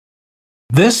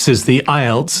This is the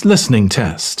IELTS listening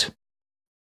test.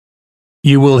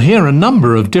 You will hear a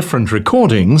number of different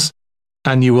recordings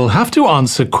and you will have to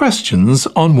answer questions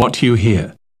on what you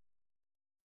hear.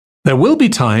 There will be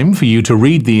time for you to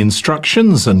read the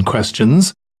instructions and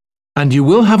questions, and you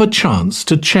will have a chance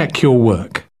to check your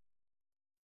work.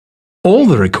 All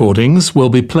the recordings will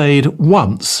be played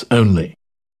once only.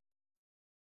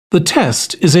 The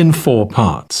test is in 4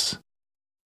 parts.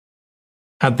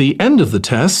 At the end of the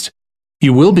test,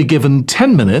 you will be given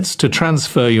 10 minutes to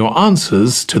transfer your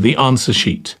answers to the answer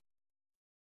sheet.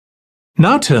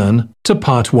 Now turn to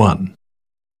Part 1.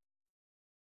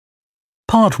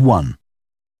 Part 1.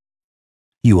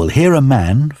 You will hear a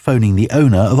man phoning the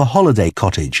owner of a holiday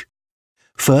cottage.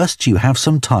 First, you have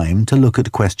some time to look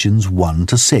at questions 1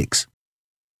 to 6.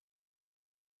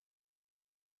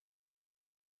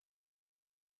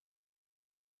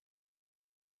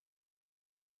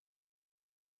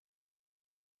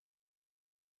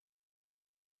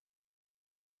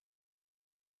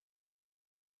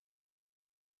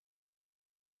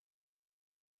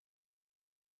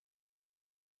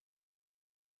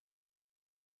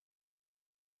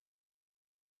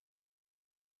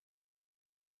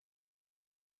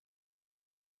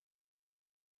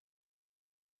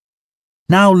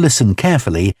 Now listen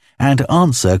carefully and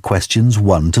answer questions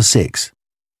 1 to 6.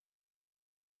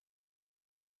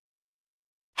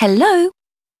 Hello?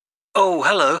 Oh,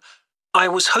 hello. I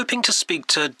was hoping to speak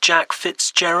to Jack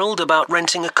Fitzgerald about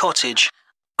renting a cottage.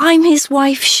 I'm his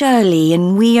wife Shirley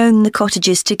and we own the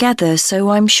cottages together, so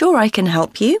I'm sure I can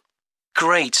help you.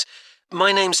 Great.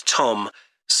 My name's Tom.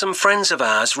 Some friends of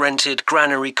ours rented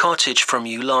Granary Cottage from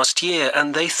you last year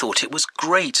and they thought it was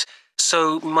great.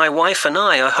 So my wife and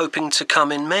I are hoping to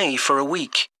come in May for a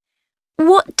week.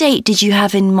 What date did you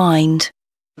have in mind?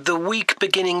 The week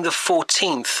beginning the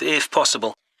 14th, if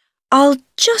possible. I'll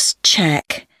just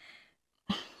check.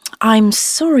 I'm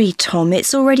sorry, Tom,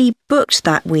 it's already booked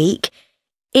that week.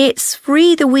 It's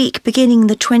free the week beginning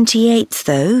the 28th,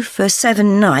 though, for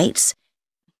 7 nights.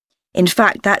 In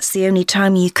fact, that's the only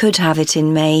time you could have it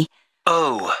in May.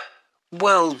 Oh,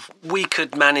 well, we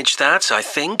could manage that, I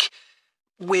think.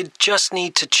 We'd just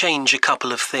need to change a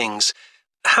couple of things.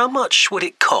 How much would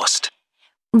it cost?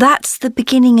 That's the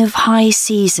beginning of high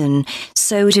season,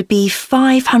 so it'd be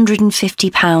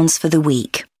 £550 for the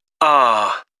week.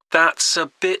 Ah, that's a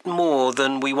bit more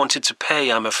than we wanted to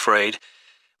pay, I'm afraid.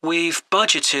 We've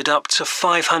budgeted up to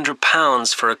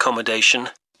 £500 for accommodation.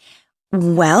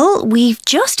 Well, we've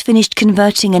just finished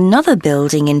converting another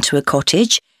building into a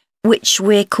cottage, which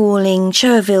we're calling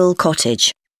Cherville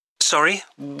Cottage. Sorry,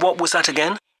 what was that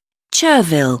again?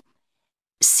 Cherville.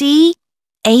 Cherv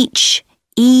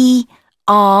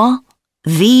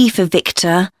for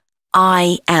Victor,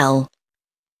 IL.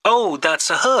 Oh, that's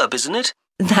a herb, isn't it?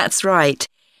 That's right.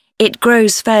 It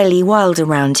grows fairly wild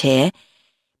around here.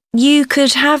 You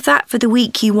could have that for the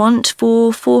week you want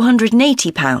for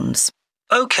 £480.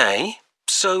 OK,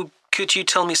 so could you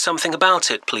tell me something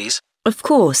about it, please? Of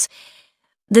course.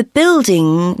 The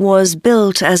building was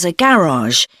built as a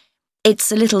garage.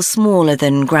 It's a little smaller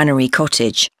than Granary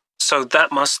Cottage. So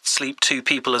that must sleep 2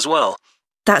 people as well?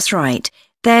 That's right.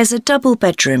 There's a double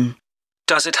bedroom.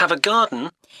 Does it have a garden?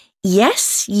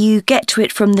 Yes, you get to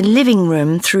it from the living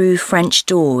room through French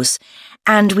doors,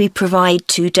 and we provide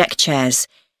 2 deck chairs.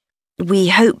 We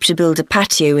hope to build a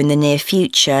patio in the near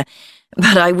future,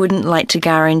 but I wouldn't like to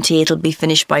guarantee it'll be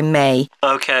finished by May.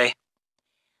 OK.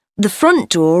 The front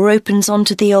door opens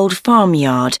onto the old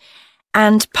farmyard,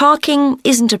 and parking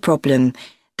isn't a problem.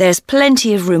 There's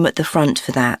plenty of room at the front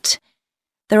for that.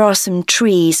 There are some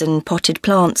trees and potted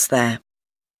plants there.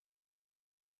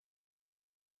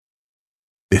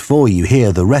 Before you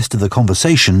hear the rest of the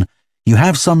conversation, you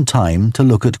have some time to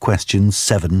look at questions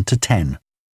 7 to 10.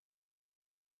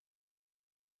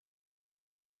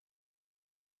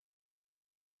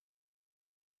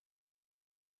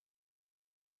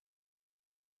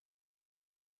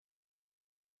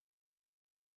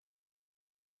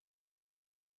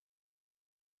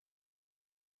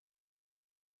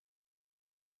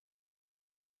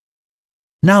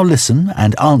 Now listen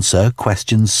and answer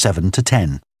questions 7 to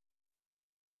 10.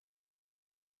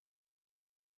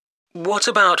 What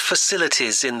about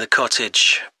facilities in the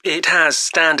cottage? It has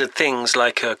standard things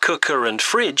like a cooker and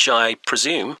fridge, I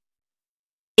presume.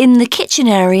 In the kitchen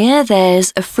area,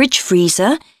 there's a fridge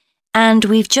freezer, and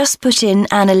we've just put in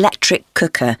an electric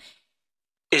cooker.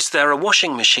 Is there a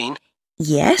washing machine?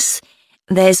 Yes.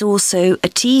 There's also a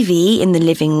TV in the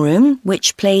living room,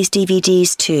 which plays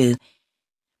DVDs too.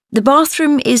 The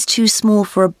bathroom is too small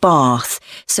for a bath,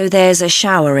 so there's a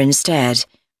shower instead.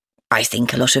 I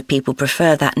think a lot of people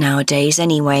prefer that nowadays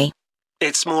anyway.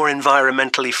 It's more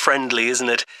environmentally friendly, isn't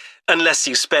it? Unless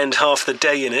you spend half the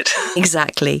day in it.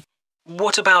 Exactly.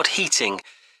 What about heating?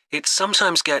 It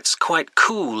sometimes gets quite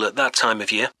cool at that time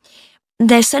of year.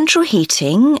 There's central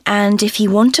heating, and if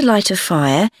you want to light a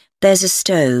fire, there's a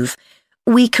stove.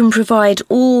 We can provide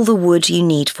all the wood you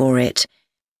need for it.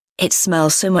 It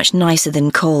smells so much nicer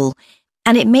than coal,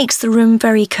 and it makes the room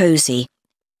very cosy.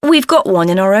 We've got one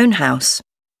in our own house.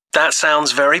 That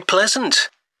sounds very pleasant.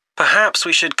 Perhaps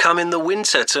we should come in the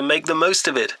winter to make the most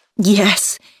of it.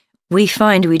 Yes, we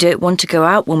find we don't want to go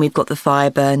out when we've got the fire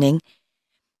burning.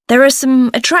 There are some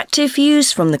attractive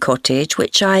views from the cottage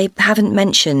which I haven't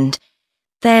mentioned.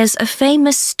 There's a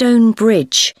famous stone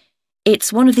bridge.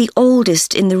 It's one of the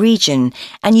oldest in the region,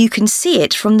 and you can see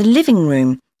it from the living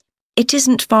room. It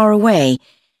isn't far away.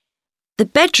 The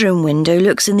bedroom window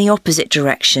looks in the opposite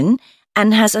direction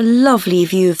and has a lovely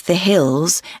view of the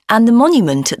hills and the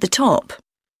monument at the top.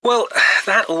 Well,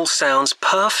 that all sounds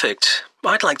perfect.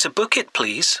 I'd like to book it,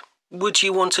 please. Would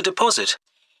you want a deposit?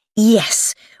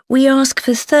 Yes, we ask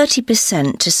for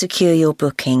 30% to secure your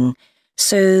booking,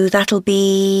 so that'll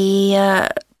be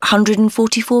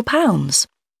 £144.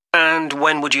 And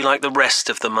when would you like the rest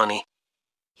of the money?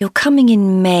 You're coming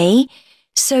in May,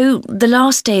 so the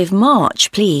last day of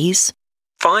March, please.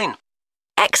 Fine.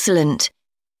 Excellent.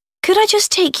 Could I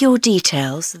just take your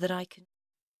details so that I can...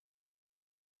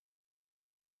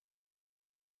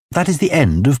 That is the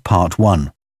end of Part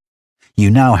 1. You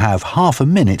now have half a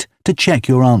minute to check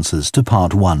your answers to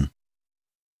Part 1.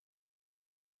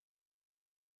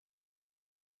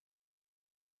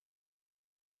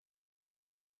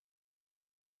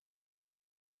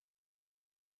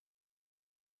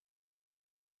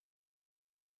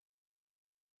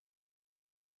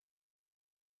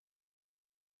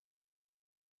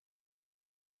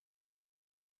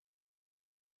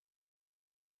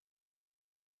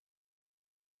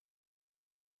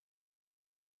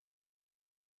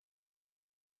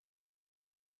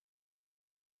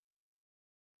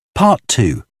 Part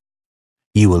 2.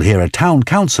 You will hear a town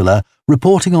councillor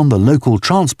reporting on the local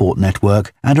transport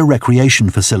network and a recreation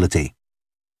facility.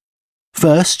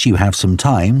 First, you have some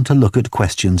time to look at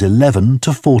questions 11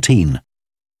 to 14.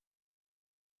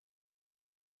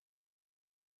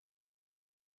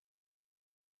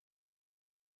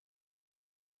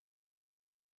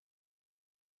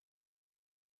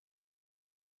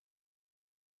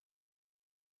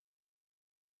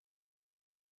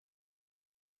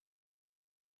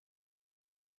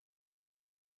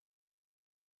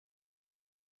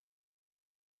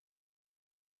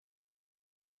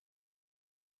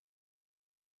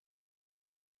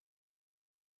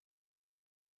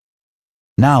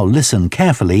 Now listen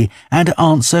carefully and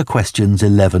answer questions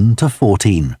 11 to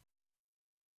 14.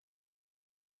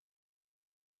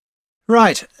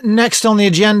 Right, next on the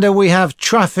agenda we have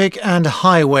traffic and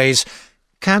highways.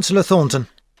 Councillor Thornton.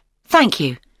 Thank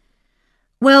you.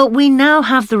 Well, we now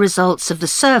have the results of the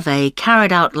survey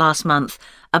carried out last month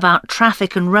about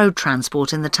traffic and road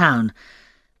transport in the town.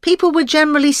 People were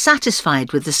generally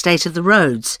satisfied with the state of the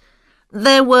roads.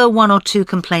 There were 1 or 2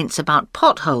 complaints about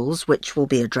potholes, which will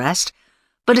be addressed,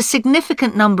 but a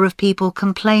significant number of people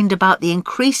complained about the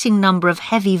increasing number of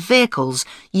heavy vehicles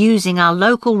using our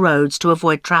local roads to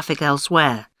avoid traffic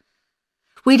elsewhere.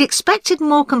 We'd expected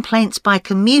more complaints by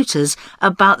commuters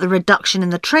about the reduction in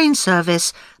the train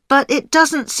service, but it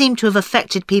doesn't seem to have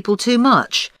affected people too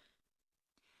much.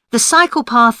 The cycle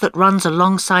path that runs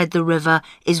alongside the river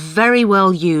is very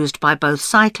well used by both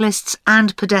cyclists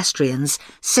and pedestrians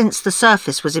since the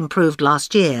surface was improved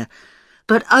last year.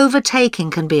 But overtaking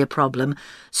can be a problem,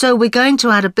 so we're going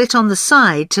to add a bit on the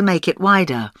side to make it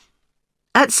wider.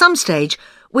 At some stage,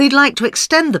 we'd like to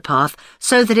extend the path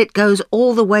so that it goes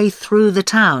all the way through the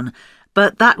town,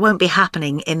 but that won't be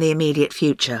happening in the immediate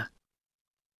future.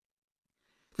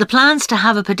 The plans to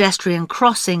have a pedestrian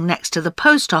crossing next to the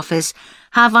post office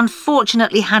have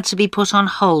unfortunately had to be put on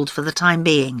hold for the time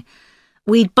being.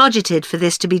 We'd budgeted for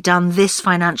this to be done this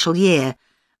financial year,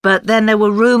 but then there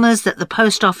were rumours that the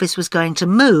post office was going to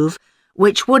move,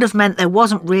 which would have meant there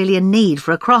wasn't really a need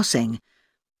for a crossing.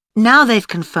 Now they've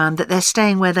confirmed that they're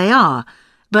staying where they are,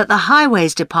 but the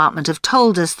Highways Department have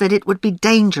told us that it would be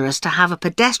dangerous to have a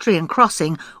pedestrian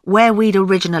crossing where we'd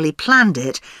originally planned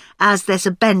it, as there's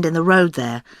a bend in the road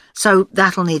there, so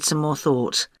that'll need some more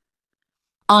thought.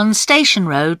 On Station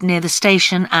Road, near the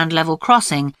station and level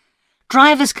crossing,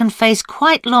 drivers can face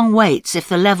quite long waits if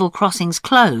the level crossing's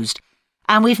closed,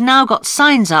 and we've now got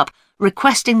signs up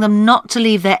requesting them not to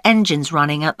leave their engines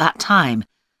running at that time.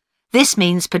 This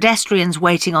means pedestrians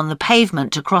waiting on the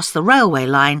pavement to cross the railway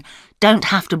line don't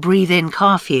have to breathe in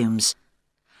car fumes.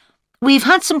 We've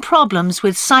had some problems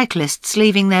with cyclists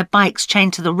leaving their bikes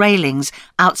chained to the railings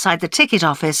outside the ticket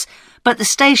office, but the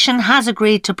station has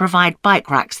agreed to provide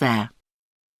bike racks there.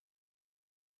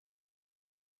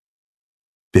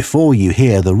 Before you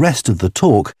hear the rest of the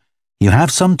talk, you have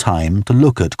some time to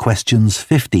look at questions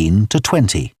 15 to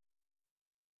 20.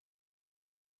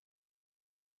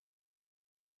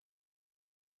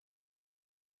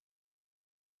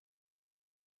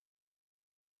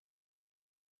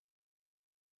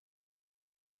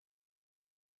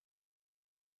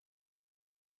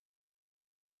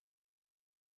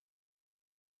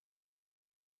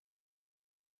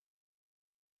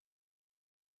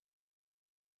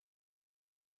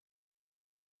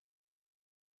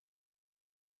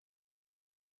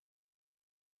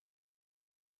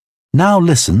 Now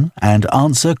listen and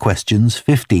answer questions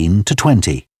 15 to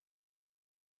 20.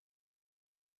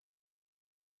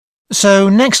 So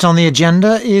next on the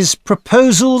agenda is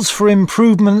proposals for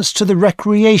improvements to the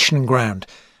recreation ground.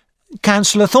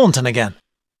 Councillor Thornton again.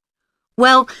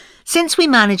 Well, since we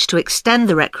managed to extend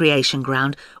the recreation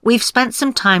ground, we've spent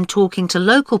some time talking to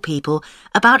local people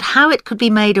about how it could be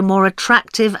made a more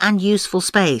attractive and useful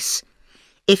space.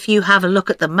 If you have a look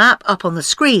at the map up on the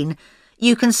screen,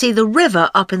 you can see the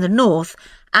river up in the north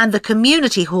and the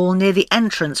community hall near the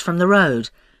entrance from the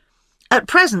road. At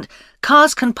present,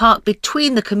 cars can park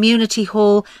between the community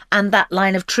hall and that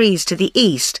line of trees to the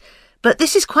east, but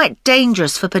this is quite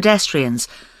dangerous for pedestrians,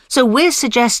 so we're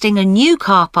suggesting a new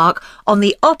car park on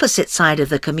the opposite side of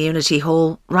the community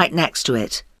hall, right next to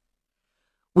it.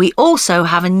 We also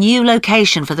have a new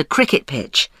location for the cricket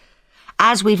pitch.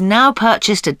 As we've now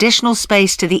purchased additional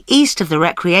space to the east of the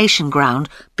recreation ground,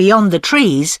 beyond the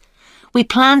trees, we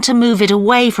plan to move it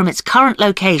away from its current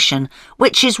location,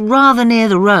 which is rather near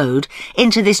the road,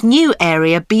 into this new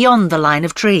area beyond the line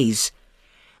of trees.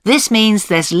 This means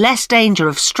there's less danger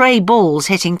of stray balls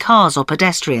hitting cars or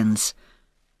pedestrians.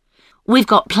 We've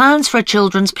got plans for a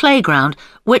children's playground,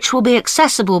 which will be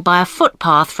accessible by a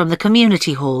footpath from the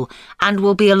community hall and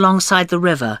will be alongside the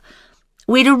river.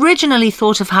 We'd originally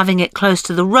thought of having it close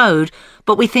to the road,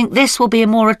 but we think this will be a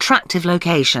more attractive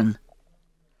location.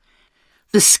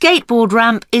 The skateboard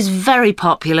ramp is very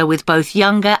popular with both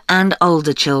younger and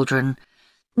older children.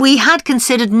 We had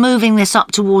considered moving this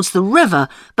up towards the river,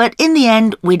 but in the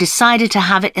end we decided to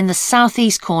have it in the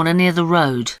southeast corner near the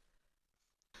road.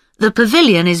 The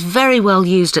pavilion is very well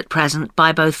used at present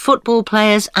by both football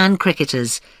players and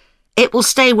cricketers. It will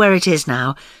stay where it is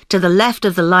now, to the left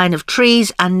of the line of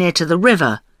trees and near to the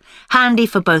river, handy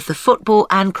for both the football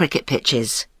and cricket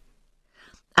pitches.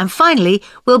 And finally,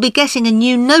 we'll be getting a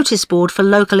new notice board for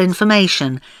local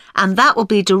information, and that will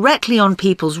be directly on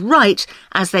people's right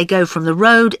as they go from the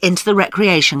road into the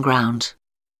recreation ground.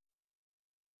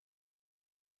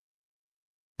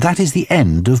 That is the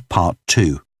end of Part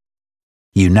 2.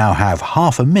 You now have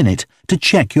half a minute to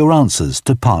check your answers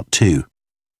to Part 2.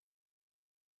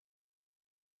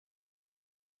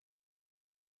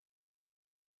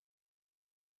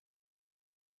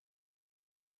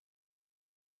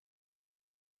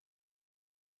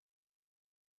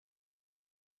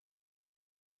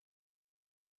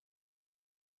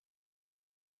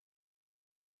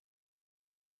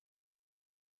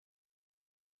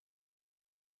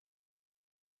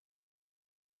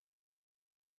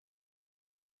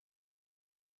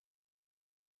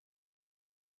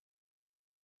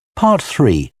 Part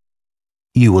 3.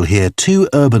 You will hear two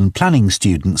urban planning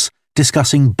students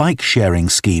discussing bike-sharing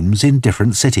schemes in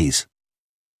different cities.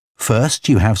 First,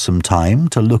 you have some time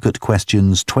to look at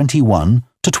questions 21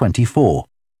 to 24.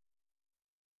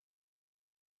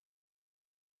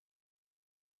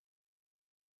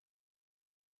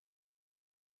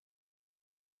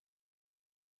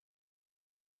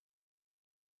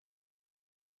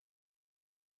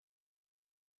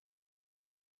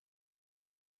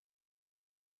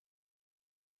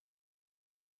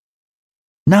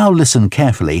 Now listen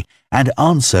carefully and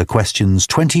answer questions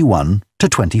 21 to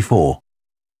 24.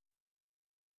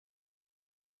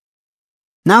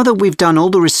 Now that we've done all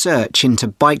the research into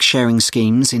bike-sharing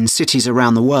schemes in cities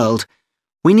around the world,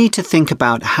 we need to think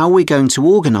about how we're going to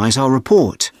organise our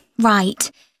report.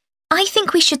 Right. I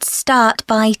think we should start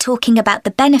by talking about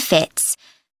the benefits.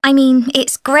 I mean,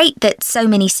 it's great that so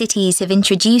many cities have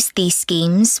introduced these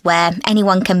schemes where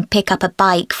anyone can pick up a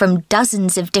bike from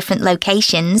dozens of different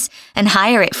locations and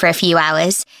hire it for a few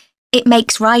hours. It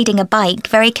makes riding a bike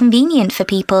very convenient for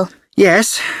people.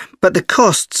 Yes, but the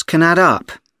costs can add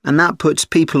up, and that puts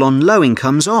people on low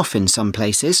incomes off in some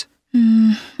places.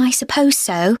 I suppose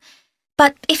so.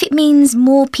 But if it means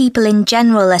more people in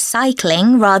general are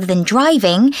cycling rather than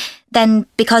driving, then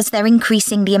because they're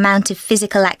increasing the amount of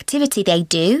physical activity they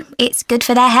do, it's good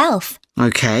for their health.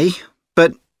 OK,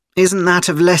 but isn't that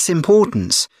of less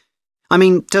importance? I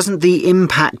mean, doesn't the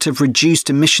impact of reduced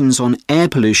emissions on air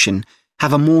pollution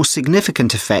have a more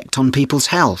significant effect on people's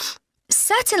health?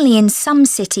 Certainly in some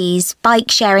cities,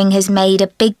 bike sharing has made a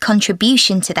big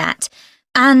contribution to that,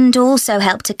 and also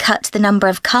helped to cut the number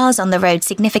of cars on the road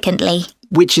significantly.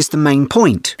 Which is the main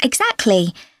point.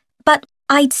 Exactly. But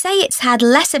I'd say it's had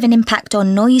less of an impact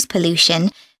on noise pollution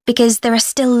because there are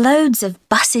still loads of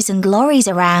buses and lorries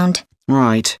around.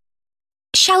 Right.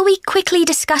 Shall we quickly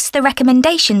discuss the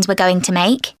recommendations we're going to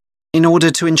make? In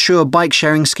order to ensure bike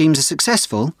sharing schemes are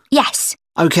successful? Yes.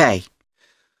 OK.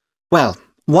 Well,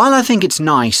 while I think it's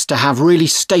nice to have really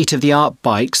state-of-the-art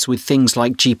bikes with things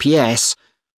like GPS,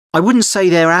 I wouldn't say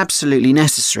they're absolutely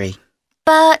necessary.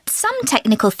 But some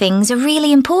technical things are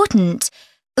really important,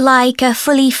 like a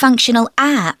fully functional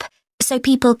app, so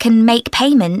people can make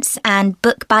payments and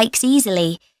book bikes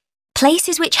easily.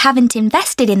 Places which haven't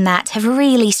invested in that have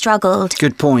really struggled.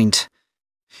 Good point.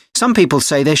 Some people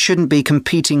say there shouldn't be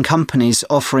competing companies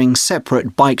offering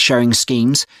separate bike-sharing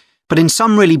schemes, but in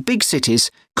some really big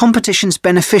cities, competition's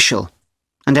beneficial.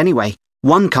 And anyway,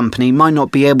 one company might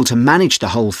not be able to manage the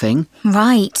whole thing.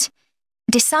 Right.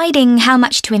 Deciding how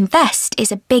much to invest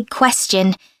is a big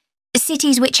question.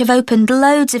 Cities which have opened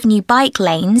loads of new bike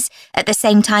lanes at the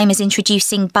same time as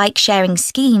introducing bike-sharing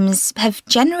schemes have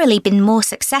generally been more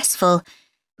successful.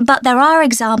 But there are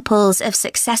examples of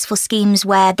successful schemes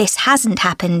where this hasn't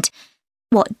happened.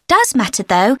 What does matter,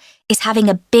 though, is having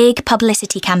a big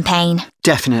publicity campaign.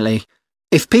 Definitely.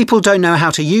 If people don't know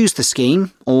how to use the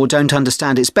scheme or don't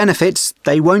understand its benefits,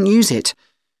 they won't use it.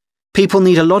 People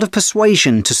need a lot of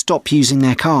persuasion to stop using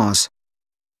their cars.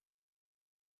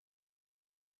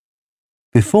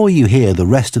 Before you hear the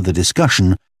rest of the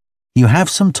discussion, you have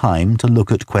some time to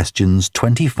look at questions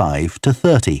 25 to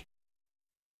 30.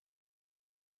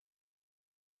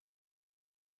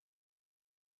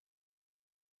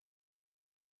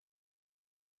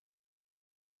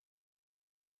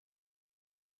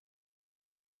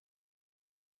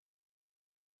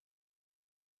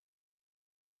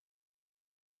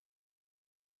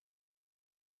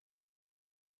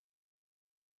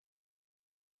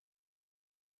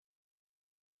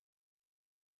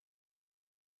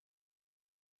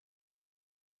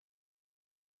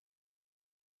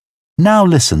 Now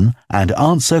listen and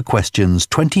answer questions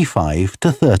 25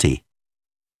 to 30.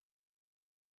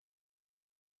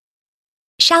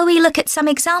 Shall we look at some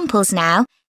examples now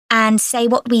and say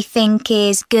what we think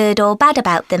is good or bad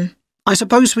about them? I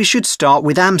suppose we should start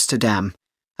with Amsterdam,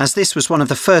 as this was one of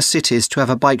the first cities to have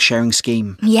a bike-sharing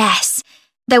scheme. Yes,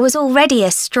 there was already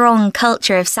a strong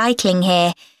culture of cycling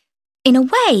here. In a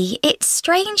way, it's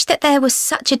strange that there was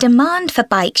such a demand for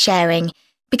bike sharing,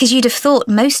 because you'd have thought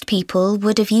most people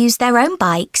would have used their own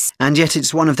bikes. And yet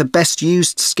it's one of the best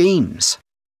used schemes.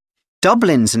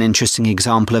 Dublin's an interesting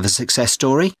example of a success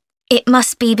story. It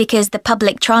must be because the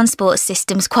public transport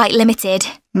system's quite limited.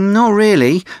 Not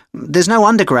really. There's no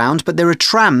underground, but there are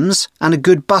trams and a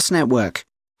good bus network.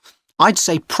 I'd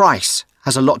say price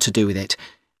has a lot to do with it.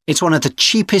 It's one of the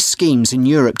cheapest schemes in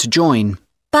Europe to join.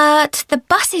 But the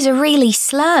buses are really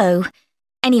slow.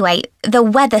 Anyway, the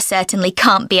weather certainly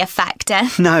can't be a factor.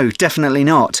 No, definitely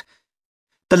not.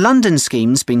 The London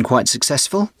scheme's been quite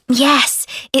successful. Yes,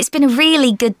 it's been a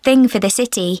really good thing for the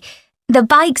city. The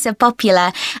bikes are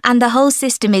popular and the whole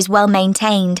system is well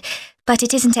maintained, but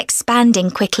it isn't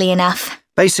expanding quickly enough.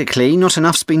 Basically, not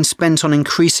enough's been spent on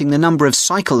increasing the number of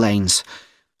cycle lanes.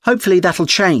 Hopefully that'll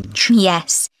change.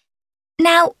 Yes.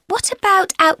 Now, what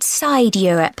about outside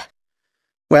Europe?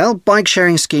 Well,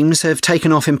 bike-sharing schemes have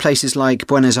taken off in places like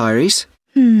Buenos Aires.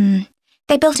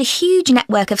 They built a huge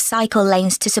network of cycle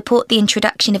lanes to support the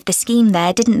introduction of the scheme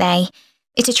there, didn't they?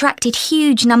 It attracted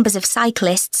huge numbers of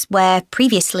cyclists where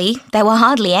previously there were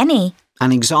hardly any.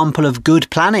 An example of good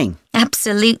planning.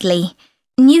 Absolutely.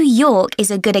 New York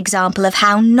is a good example of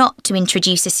how not to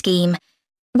introduce a scheme.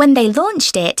 When they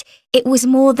launched it, it was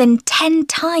more than 10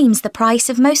 times the price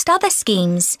of most other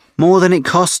schemes. More than it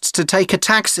costs to take a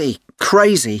taxi.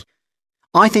 Crazy.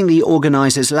 I think the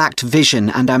organisers lacked vision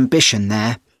and ambition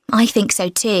there. I think so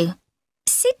too.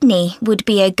 Sydney would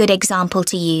be a good example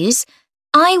to use.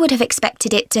 I would have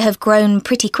expected it to have grown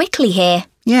pretty quickly here.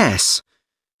 Yes.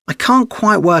 I can't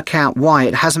quite work out why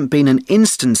it hasn't been an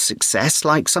instant success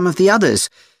like some of the others.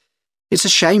 It's a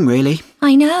shame, really.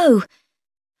 I know.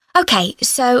 OK,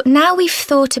 so now we've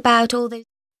thought about all those...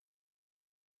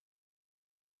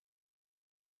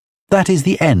 That is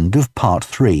the end of part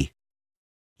 3.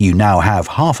 You now have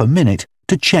half a minute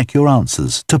to check your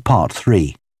answers to Part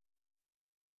 3.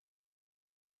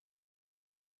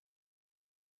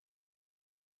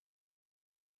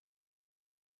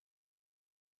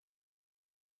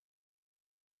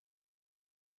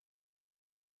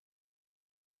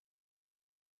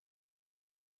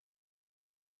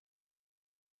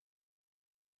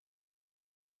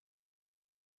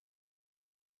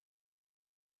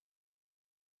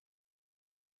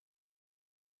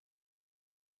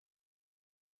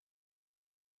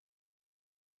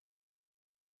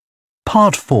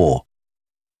 Part 4.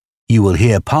 You will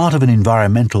hear part of an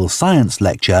environmental science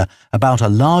lecture about a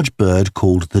large bird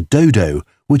called the dodo,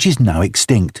 which is now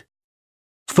extinct.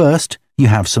 First, you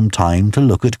have some time to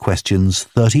look at questions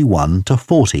 31 to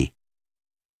 40.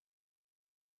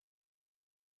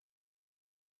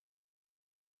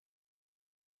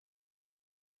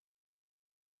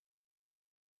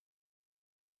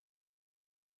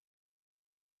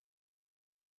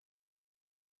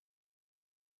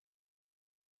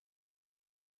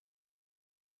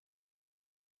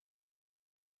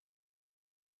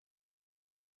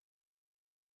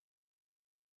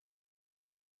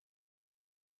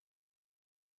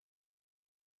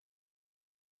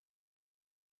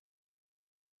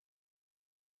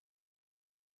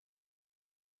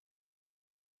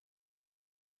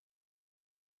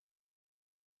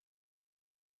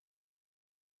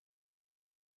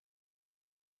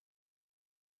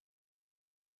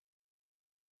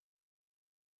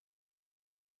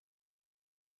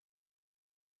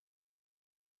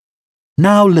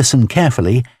 Now listen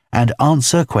carefully and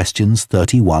answer questions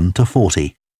 31 to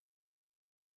 40.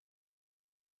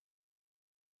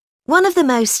 One of the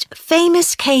most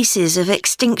famous cases of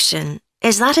extinction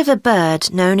is that of a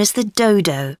bird known as the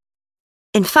dodo.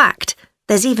 In fact,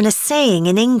 there's even a saying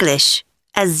in English,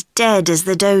 as dead as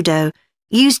the dodo,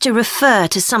 used to refer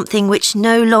to something which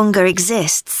no longer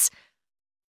exists.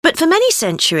 But for many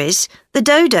centuries, the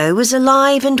dodo was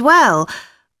alive and well,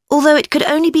 although it could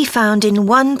only be found in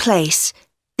one place,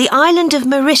 the island of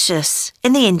Mauritius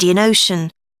in the Indian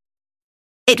Ocean.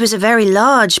 It was a very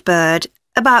large bird,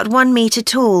 about 1 metre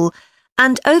tall,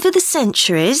 and over the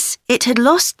centuries it had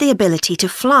lost the ability to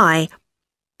fly,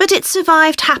 but it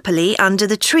survived happily under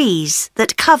the trees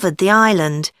that covered the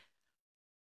island.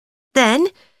 Then,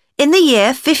 in the year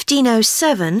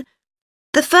 1507,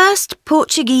 the first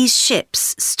Portuguese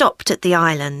ships stopped at the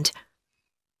island.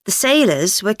 The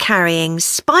sailors were carrying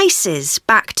spices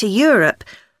back to Europe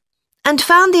and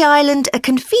found the island a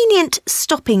convenient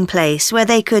stopping place where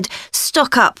they could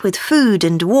stock up with food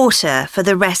and water for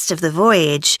the rest of the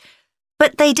voyage,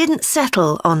 but they didn't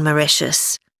settle on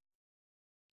Mauritius.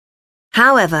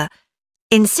 However,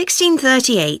 in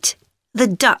 1638, the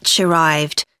Dutch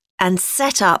arrived and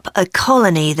set up a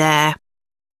colony there.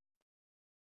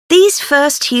 These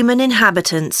first human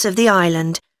inhabitants of the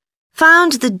island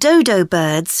found the dodo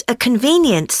birds a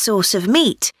convenient source of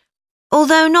meat,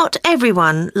 although not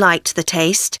everyone liked the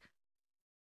taste.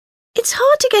 It's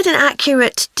hard to get an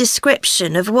accurate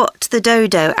description of what the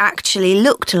dodo actually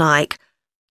looked like.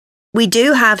 We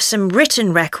do have some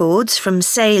written records from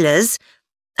sailors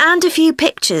and a few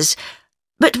pictures,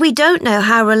 but we don't know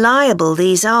how reliable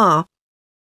these are.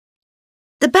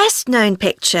 The best-known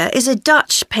picture is a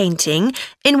Dutch painting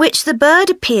in which the bird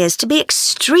appears to be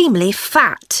extremely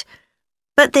fat,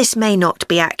 but this may not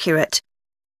be accurate.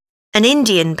 An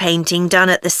Indian painting done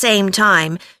at the same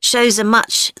time shows a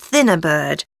much thinner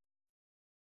bird.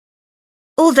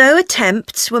 Although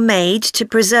attempts were made to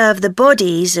preserve the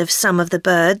bodies of some of the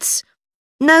birds,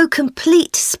 no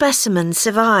complete specimen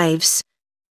survives.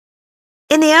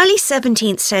 In the early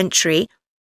 17th century,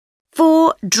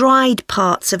 4 dried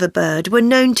parts of a bird were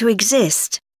known to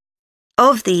exist.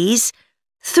 Of these,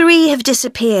 3 have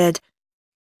disappeared,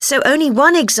 so only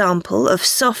one example of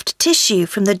soft tissue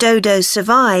from the dodo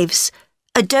survives,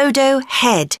 a dodo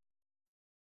head.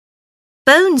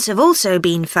 Bones have also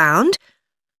been found,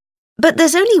 but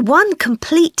there's only one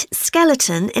complete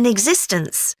skeleton in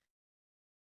existence.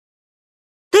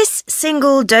 This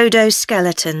single dodo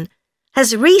skeleton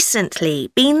has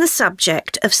recently been the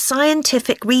subject of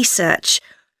scientific research,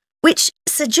 which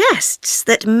suggests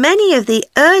that many of the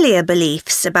earlier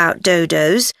beliefs about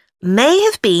dodos may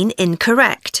have been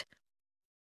incorrect.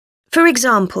 For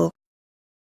example,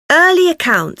 early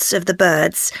accounts of the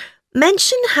birds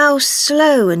mention how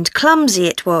slow and clumsy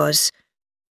it was,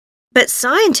 but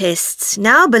scientists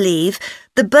now believe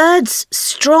the bird's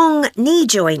strong knee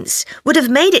joints would have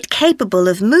made it capable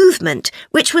of movement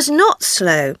which was not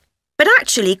slow, but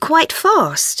actually quite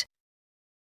fast.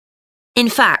 In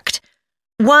fact,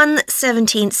 one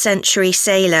 17th century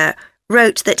sailor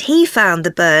wrote that he found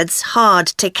the birds hard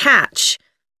to catch.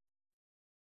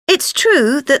 It's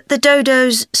true that the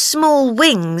dodo's small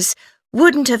wings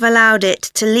wouldn't have allowed it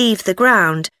to leave the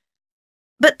ground,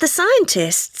 but the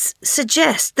scientists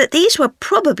suggest that these were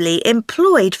probably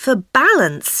employed for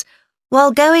balance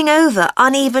while going over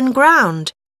uneven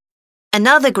ground.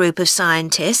 Another group of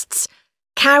scientists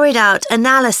carried out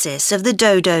analysis of the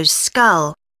dodo's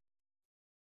skull.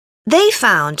 They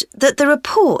found that the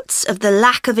reports of the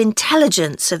lack of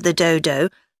intelligence of the dodo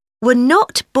were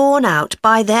not borne out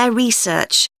by their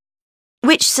research,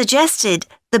 which suggested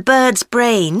the bird's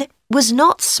brain was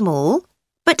not small,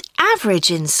 but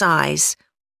average in size.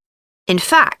 In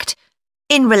fact,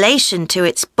 in relation to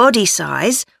its body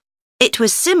size, it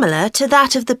was similar to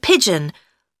that of the pigeon,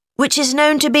 which is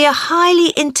known to be a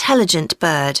highly intelligent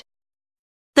bird.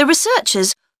 The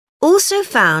researchers also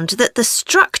found that the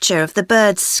structure of the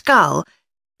bird's skull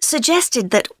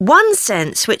suggested that one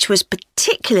sense which was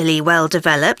particularly well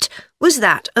developed was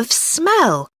that of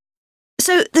smell.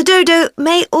 So the dodo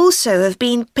may also have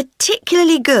been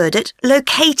particularly good at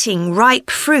locating ripe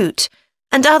fruit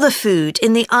and other food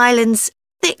in the island's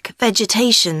thick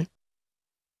vegetation.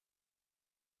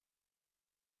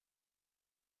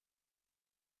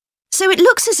 So it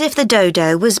looks as if the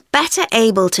dodo was better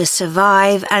able to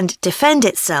survive and defend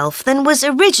itself than was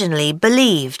originally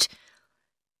believed.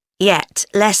 Yet,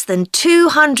 less than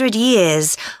 200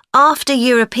 years after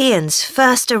Europeans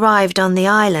first arrived on the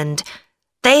island,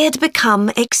 they had become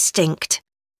extinct.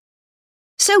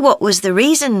 So what was the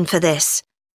reason for this?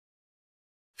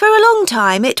 For a long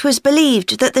time it was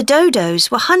believed that the dodos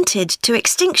were hunted to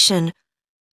extinction,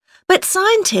 but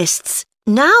scientists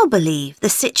now believe the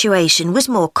situation was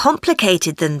more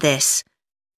complicated than this.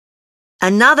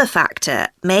 Another factor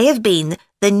may have been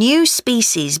the new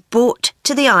species brought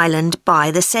to the island by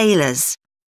the sailors.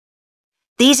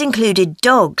 These included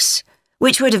dogs,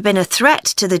 which would have been a threat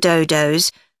to the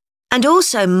dodos, and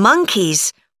also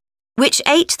monkeys, which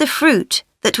ate the fruit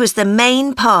that was the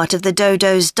main part of the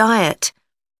dodo's diet.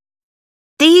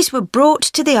 These were brought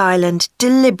to the island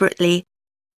deliberately.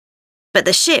 But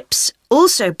the ships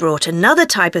also brought another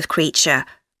type of creature,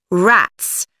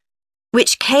 rats,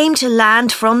 which came to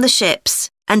land from the ships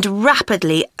and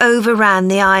rapidly overran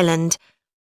the island.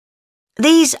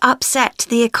 These upset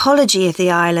the ecology of the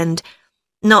island,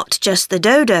 not just the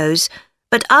dodos,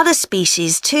 but other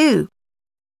species too.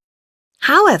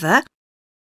 However,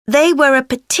 they were a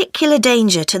particular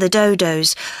danger to the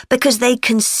dodos because they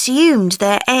consumed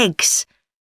their eggs.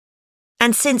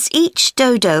 And since each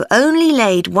dodo only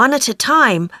laid one at a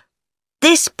time,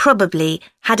 this probably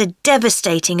had a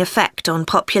devastating effect on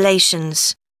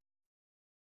populations.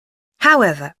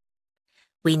 However,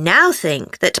 we now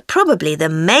think that probably the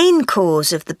main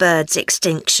cause of the bird's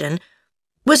extinction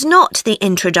was not the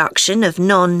introduction of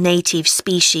non-native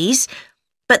species,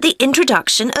 but the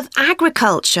introduction of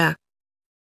agriculture.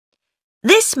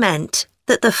 This meant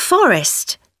that the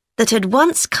forest that had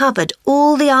once covered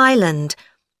all the island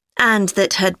and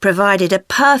that had provided a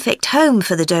perfect home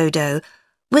for the dodo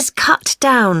was cut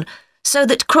down so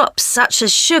that crops such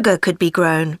as sugar could be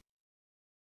grown.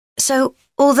 So,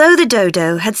 although the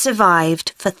dodo had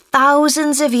survived for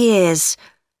thousands of years,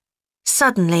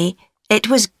 suddenly it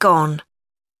was gone.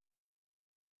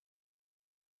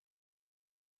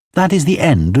 That is the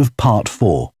end of Part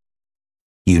 4.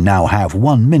 You now have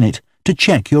 1 minute to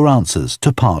check your answers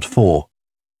to Part 4.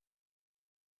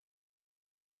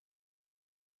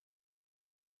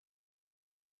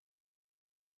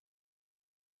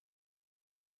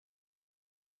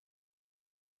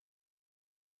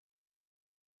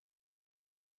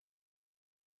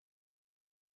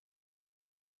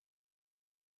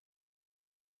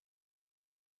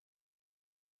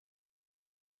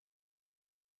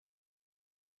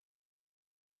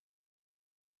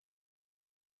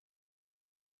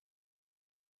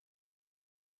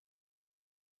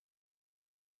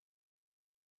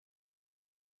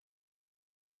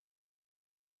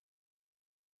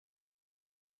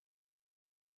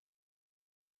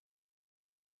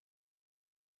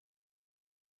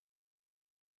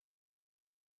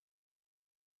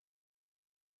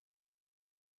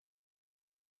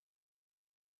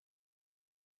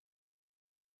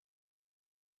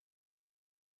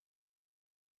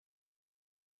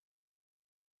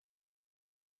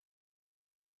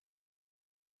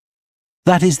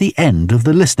 That is the end of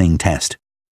the listening test.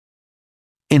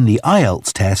 In the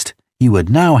IELTS test, you would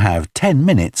now have 10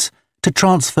 minutes to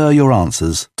transfer your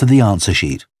answers to the answer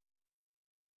sheet.